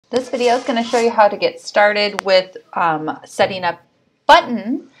This video is going to show you how to get started with setting up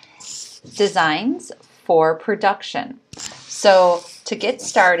button designs for production. So to get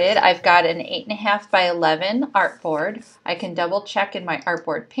started, I've got an 8.5 by 11 artboard. I can double check in my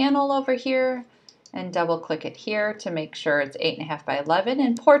artboard panel over here and double click it here to make sure it's 8.5 by 11,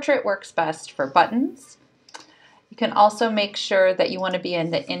 and portrait works best for buttons. You can also make sure that you want to be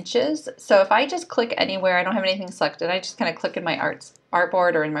in the inches. So if I just click anywhere, I don't have anything selected, I just kind of click in my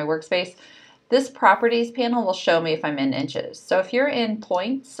artboard or in my workspace, this properties panel will show me if I'm in inches. So if you're in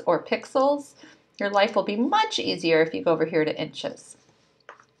points or pixels, your life will be much easier if you go over here to inches.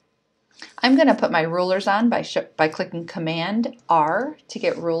 I'm going to put my rulers on by clicking Command R to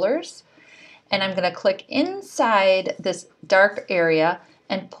get rulers. And I'm going to click inside this dark area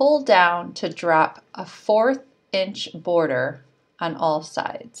and pull down to drop a 1/4 inch border on all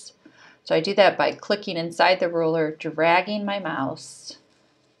sides. So I do that by clicking inside the ruler, dragging my mouse,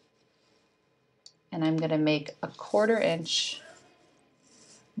 and I'm going to make a 1/4 inch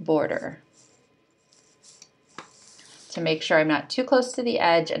border to make sure I'm not too close to the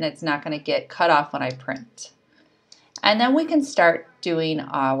edge and it's not going to get cut off when I print. And then we can start doing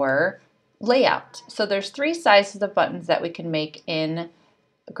our layout. So there's 3 sizes of buttons that we can make in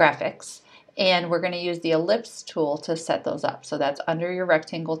graphics, and we're going to use the ellipse tool to set those up. So that's under your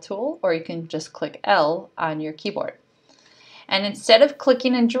rectangle tool, or you can just click L on your keyboard. And instead of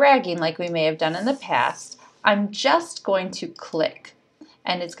clicking and dragging like we may have done in the past, I'm just going to click,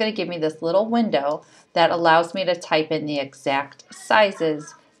 and it's going to give me this little window that allows me to type in the exact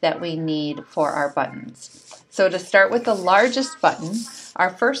sizes that we need for our buttons. So to start with the largest button, our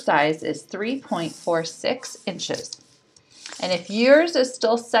first size is 3.46 inches. And if yours is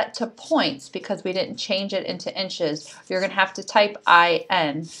still set to points because we didn't change it into inches, you're going to have to type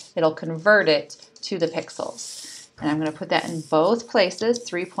IN. It'll convert it to the pixels. And I'm going to put that in both places,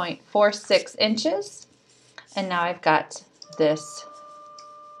 3.46 inches. And now I've got this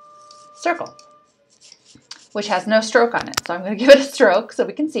circle, which has no stroke on it. So I'm going to give it a stroke so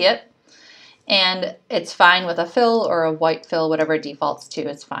we can see it. And it's fine with a fill or a white fill, whatever it defaults to,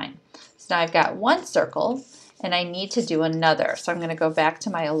 it's fine. So now I've got one circle, and I need to do another. So I'm going to go back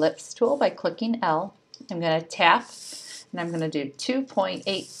to my ellipse tool by clicking L. I'm going to tap, and I'm going to do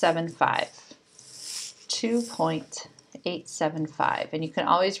 2.875. 2.875. And you can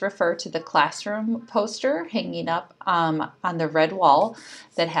always refer to the classroom poster hanging up on the red wall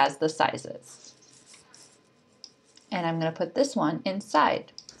that has the sizes. And I'm going to put this one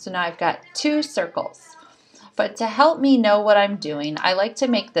inside. So now I've got 2 circles. But to help me know what I'm doing, I like to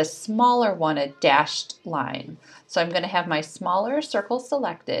make this smaller one a dashed line. So I'm going to have my smaller circle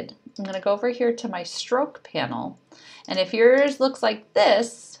selected. I'm going to go over here to my stroke panel. And if yours looks like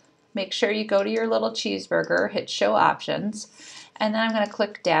this, make sure you go to your little cheeseburger, hit Show Options, and then I'm going to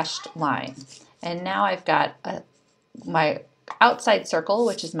click Dashed Line. And now I've got my outside circle,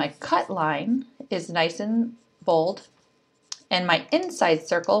 which is my cut line, is nice and bold. And my inside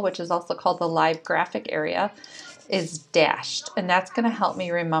circle, which is also called the live graphic area, is dashed. And that's going to help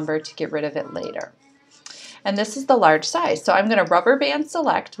me remember to get rid of it later. And this is the large size. So I'm going to rubber band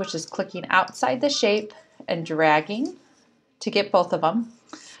select, which is clicking outside the shape and dragging to get both of them.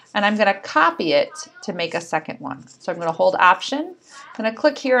 And I'm going to copy it to make a second one. So I'm going to hold Option. I'm going to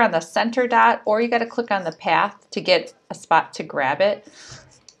click here on the center dot, or you got to click on the path to get a spot to grab it,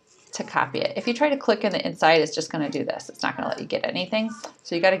 to copy it. If you try to click in the inside, it's just going to do this. It's not going to let you get anything.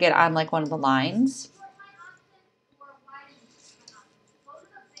 So you got to get on like one of the lines.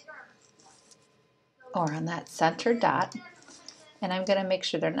 Or on that center dot. And I'm going to make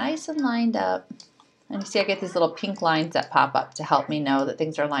sure they're nice and lined up. And you see I get these little pink lines that pop up to help me know that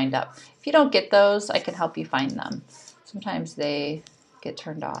things are lined up. If you don't get those, I can help you find them. Sometimes they get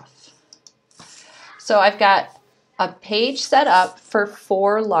turned off. So I've got a page set up for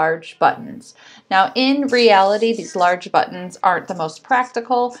 4 large buttons. Now in reality, these large buttons aren't the most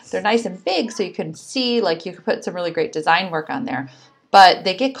practical. They're nice and big so you can see, like you could put some really great design work on there, but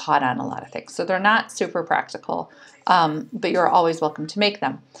they get caught on a lot of things. So they're not super practical, but you're always welcome to make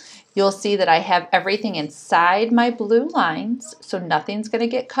them. You'll see that I have everything inside my blue lines, so nothing's going to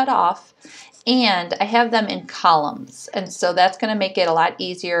get cut off. And I have them in columns, and so that's going to make it a lot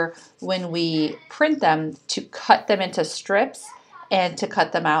easier when we print them to cut them into strips and to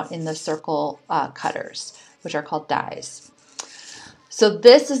cut them out in the circle cutters, which are called dies. So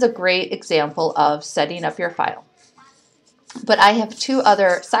this is a great example of setting up your file. But I have 2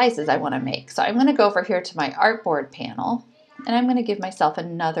 other sizes I want to make. So I'm going to go over here to my artboard panel, and I'm going to give myself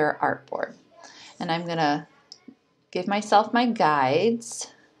another artboard. And I'm going to give myself my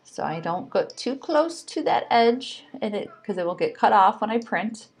guides, so I don't go too close to that edge because it will get cut off when I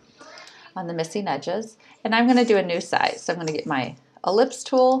print. on the missing edges. And I'm going to do a new size. So I'm going to get my ellipse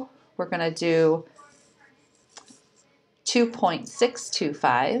tool. We're going to do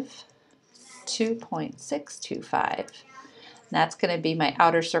 2.625, 2.625. That's going to be my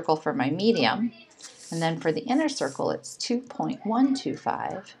outer circle for my medium. And then for the inner circle, it's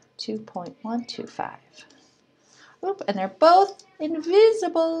 2.125, 2.125. Oop, and they're both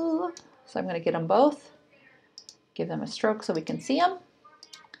invisible. So I'm going to get them both, give them a stroke so we can see them.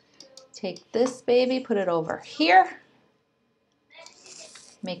 Take this baby, put it over here,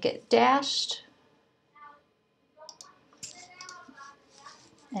 make it dashed.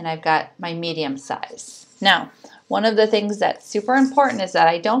 And I've got my medium size. Now, one of the things that's super important is that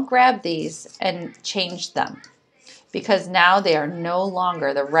I don't grab these and change them, because now they are no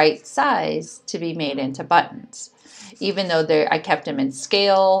longer the right size to be made into buttons. Even though I kept them in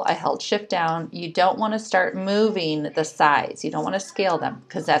scale, I held shift down, you don't want to start moving the size. You don't want to scale them,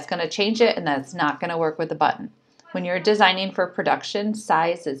 because that's going to change it and that's not going to work with the button. When you're designing for production,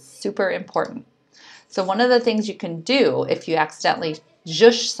 size is super important. So one of the things you can do if you accidentally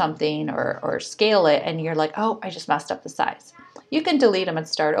zhush something or scale it and you're like, oh, I just messed up the size, you can delete them and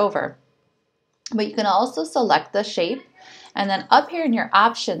start over. But you can also select the shape, and then up here in your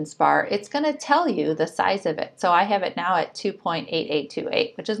options bar, it's going to tell you the size of it. So I have it now at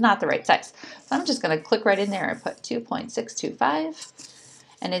 2.8828, which is not the right size. So I'm just going to click right in there and put 2.625.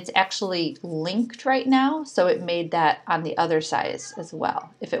 And it's actually linked right now, so it made that on the other size as well.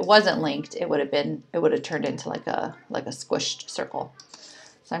 If it wasn't linked, it would have turned into like a squished circle.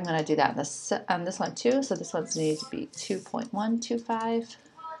 So I'm going to do that on this one too. So this one's needs to be 2.125.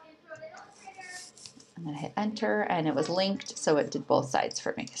 I'm going to hit enter, and it was linked, so it did both sides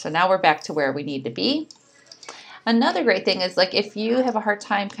for me. So now we're back to where we need to be. Another great thing is, like, if you have a hard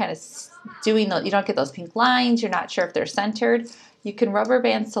time kind of doing you don't get those pink lines, you're not sure if they're centered, you can rubber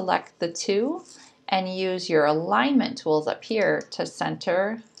band select the two and use your alignment tools up here to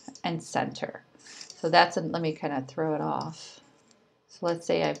center and center. So that's, let me kind of throw it off. So let's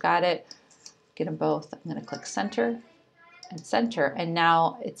say I've got it, get them both. I'm going to click center and center, and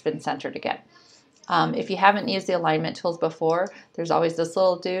now it's been centered again. If you haven't used the alignment tools before, there's always this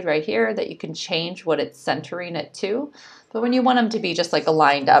little dude right here that you can change what it's centering it to. But when you want them to be just like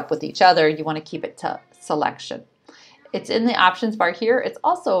aligned up with each other, you want to keep it to selection. It's in the options bar here. It's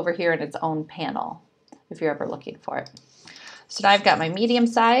also over here in its own panel, if you're ever looking for it. So now I've got my medium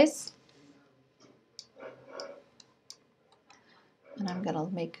size. And I'm going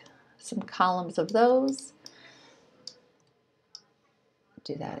to make some columns of those.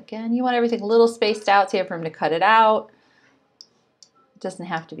 Do that again. You want everything a little spaced out so you have room to cut it out. It doesn't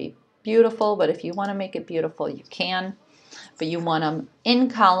have to be beautiful, but if you want to make it beautiful, you can. But you want them in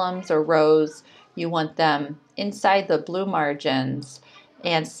columns or rows. You want them inside the blue margins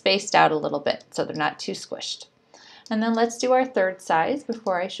and spaced out a little bit so they're not too squished. And then let's do our third size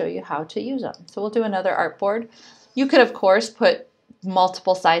before I show you how to use them. So we'll do another artboard. You could, of course, put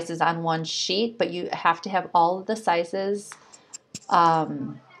multiple sizes on one sheet, but you have to have all of the sizes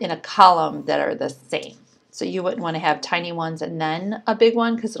in a column that are the same. So you wouldn't want to have tiny ones and then a big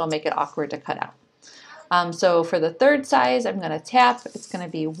one, because it'll make it awkward to cut out. So for the third size, I'm going to tap. It's going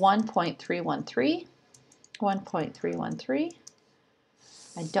to be 1.313, 1.313.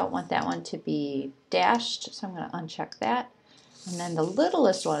 I don't want that one to be dashed, so I'm going to uncheck that. And then the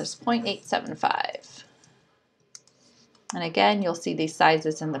littlest one is 0.875. And again, you'll see these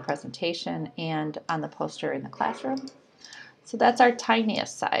sizes in the presentation and on the poster in the classroom. So that's our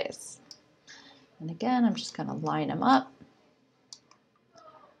tiniest size. And again, I'm just going to line them up.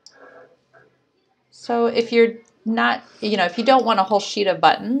 So if you're not, if you don't want a whole sheet of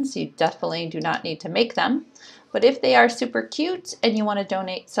buttons, you definitely do not need to make them. But if they are super cute and you want to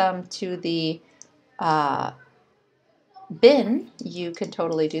donate some to the bin, you can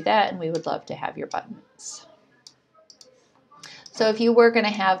totally do that, and we would love to have your buttons. So if you were going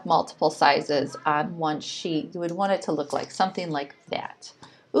to have multiple sizes on one sheet, you would want it to look like something like that.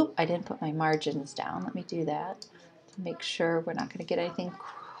 Oop, I didn't put my margins down. Let me do that to make sure we're not going to get anything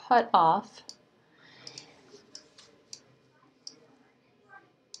cut off.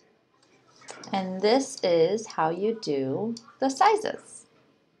 And this is how you do the sizes.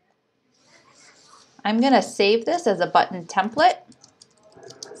 I'm going to save this as a button template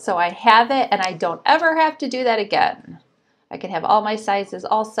so I have it and I don't ever have to do that again. I can have all my sizes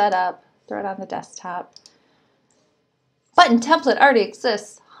all set up, throw it on the desktop. Button template already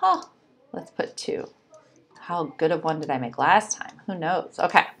exists. Huh. Let's put 2. How good of one did I make last time? Who knows?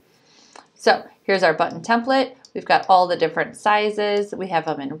 Okay. So here's our button template. We've got all the different sizes. We have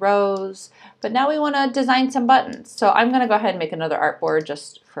them in rows, but now we want to design some buttons. So I'm going to go ahead and make another artboard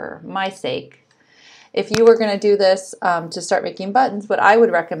just for my sake. If you were going to do this to start making buttons, what I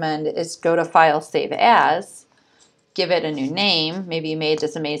would recommend is go to File, Save As, give it a new name. Maybe you made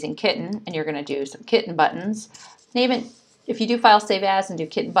this amazing kitten and you're going to do some kitten buttons. Name it. If you do File, Save As and do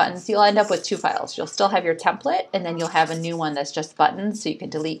kitten buttons, you'll end up with two files. You'll still have your template, and then you'll have a new one that's just buttons, so you can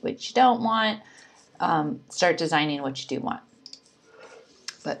delete what you don't want, start designing what you do want.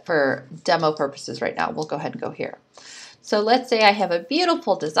 But for demo purposes right now, we'll go ahead and go here. So let's say I have a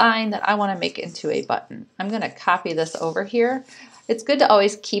beautiful design that I want to make into a button. I'm going to copy this over here. It's good to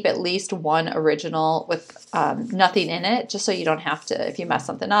always keep at least one original with nothing in it, just so you don't have to, if you mess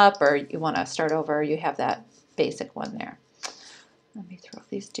something up or you want to start over, you have that basic one there. Let me throw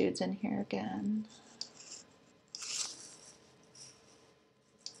these dudes in here again.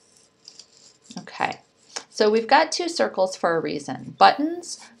 Okay, so we've got two circles for a reason.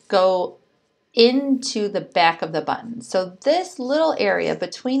 Buttons go into the back of the button. So this little area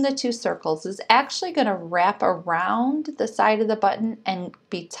between the two circles is actually going to wrap around the side of the button and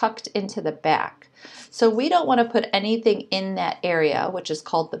be tucked into the back. So we don't want to put anything in that area, which is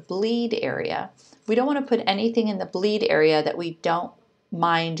called the bleed area. We don't want to put anything in the bleed area that we don't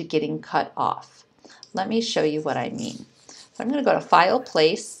mind getting cut off. Let me show you what I mean. So I'm going to go to File,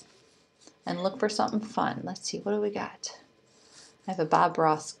 Place, and look for something fun. Let's see, what do we got? I have a Bob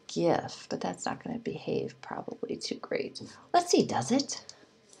Ross GIF, but that's not going to behave probably too great. Let's see, does it?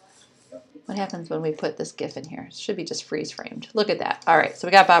 What happens when we put this GIF in here? It should be just freeze framed. Look at that. All right, so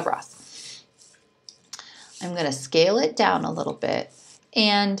we got Bob Ross. I'm going to scale it down a little bit,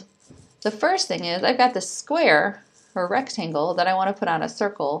 and the first thing is I've got this square or rectangle that I want to put on a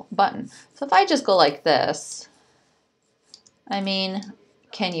circle button. So if I just go like this, I mean,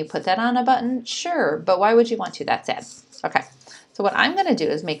 can you put that on a button? Sure, but why would you want to? That's sad. Okay, so what I'm going to do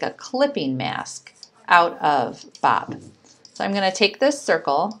is make a clipping mask out of Bob. So I'm going to take this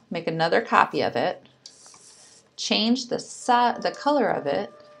circle, make another copy of it, change the color of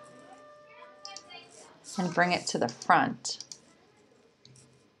it, and bring it to the front.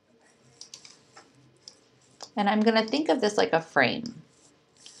 And I'm going to think of this like a frame.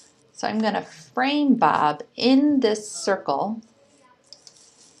 So I'm going to frame Bob in this circle,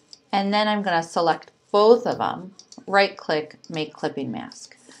 and then I'm going to select both of them, right click, make clipping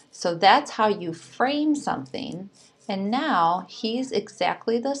mask. So that's how you frame something, and now he's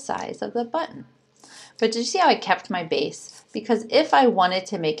exactly the size of the button. But did you see how I kept my base? Because if I wanted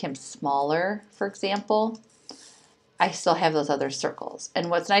to make him smaller, for example, I still have those other circles. And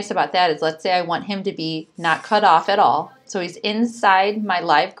what's nice about that is, let's say I want him to be not cut off at all. So he's inside my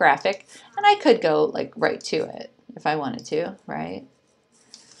live graphic, and I could go like right to it if I wanted to, right?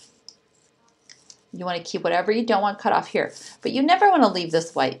 You want to keep whatever you don't want cut off here. But you never want to leave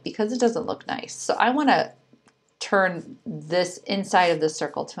this white because it doesn't look nice. So I want to turn this inside of the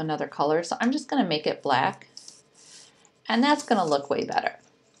circle to another color. So I'm just going to make it black, and that's going to look way better.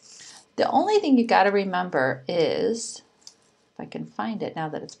 The only thing you got to remember is, if I can find it now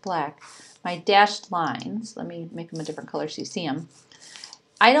that it's black, my dashed lines, let me make them a different color so you see them.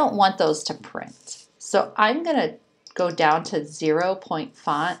 I don't want those to print. So I'm going to go down to 0 point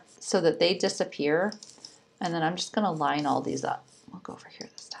font so that they disappear. And then I'm just going to line all these up. We'll go over here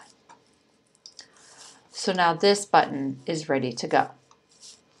this time. So now this button is ready to go.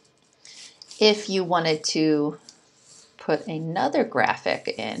 If you wanted to put another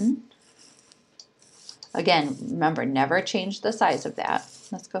graphic in, again, remember, never change the size of that.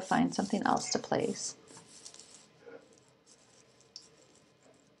 Let's go find something else to place.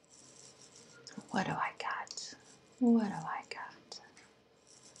 What do I got? What do I got?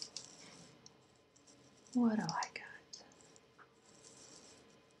 What do I got?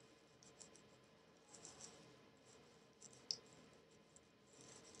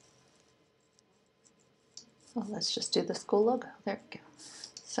 Well, let's just do the school logo. There we go.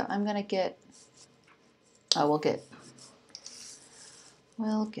 So I'm going to get, oh, we'll get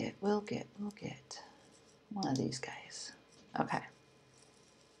one of these guys. Okay.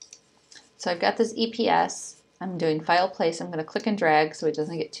 So I've got this EPS. I'm doing File, Place. I'm going to click and drag so it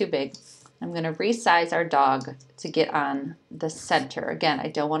doesn't get too big. I'm going to resize our dog to get on the center. Again, I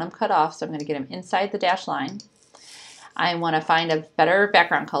don't want him cut off, so I'm going to get him inside the dash line. I want to find a better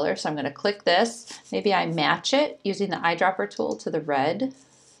background color, so I'm going to click this. Maybe I match it using the eyedropper tool to the red.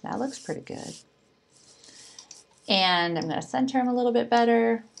 That looks pretty good. And I'm going to center him a little bit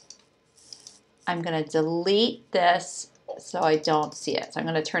better. I'm going to delete this so I don't see it. So I'm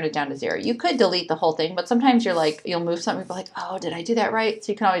going to turn it down to 0. You could delete the whole thing, but sometimes you're like, you'll move something, you're like, oh, did I do that right?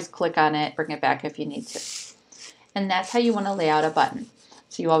 So you can always click on it, bring it back if you need to. And that's how you want to lay out a button.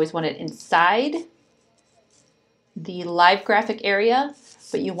 So you always want it inside the live graphic area,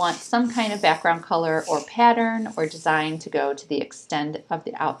 but you want some kind of background color or pattern or design to go to the extent of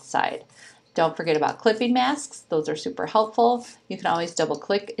the outside. Don't forget about clipping masks. Those are super helpful. You can always double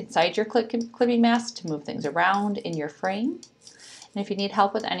click inside your clipping mask to move things around in your frame. And if you need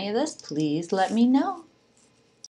help with any of this, please let me know.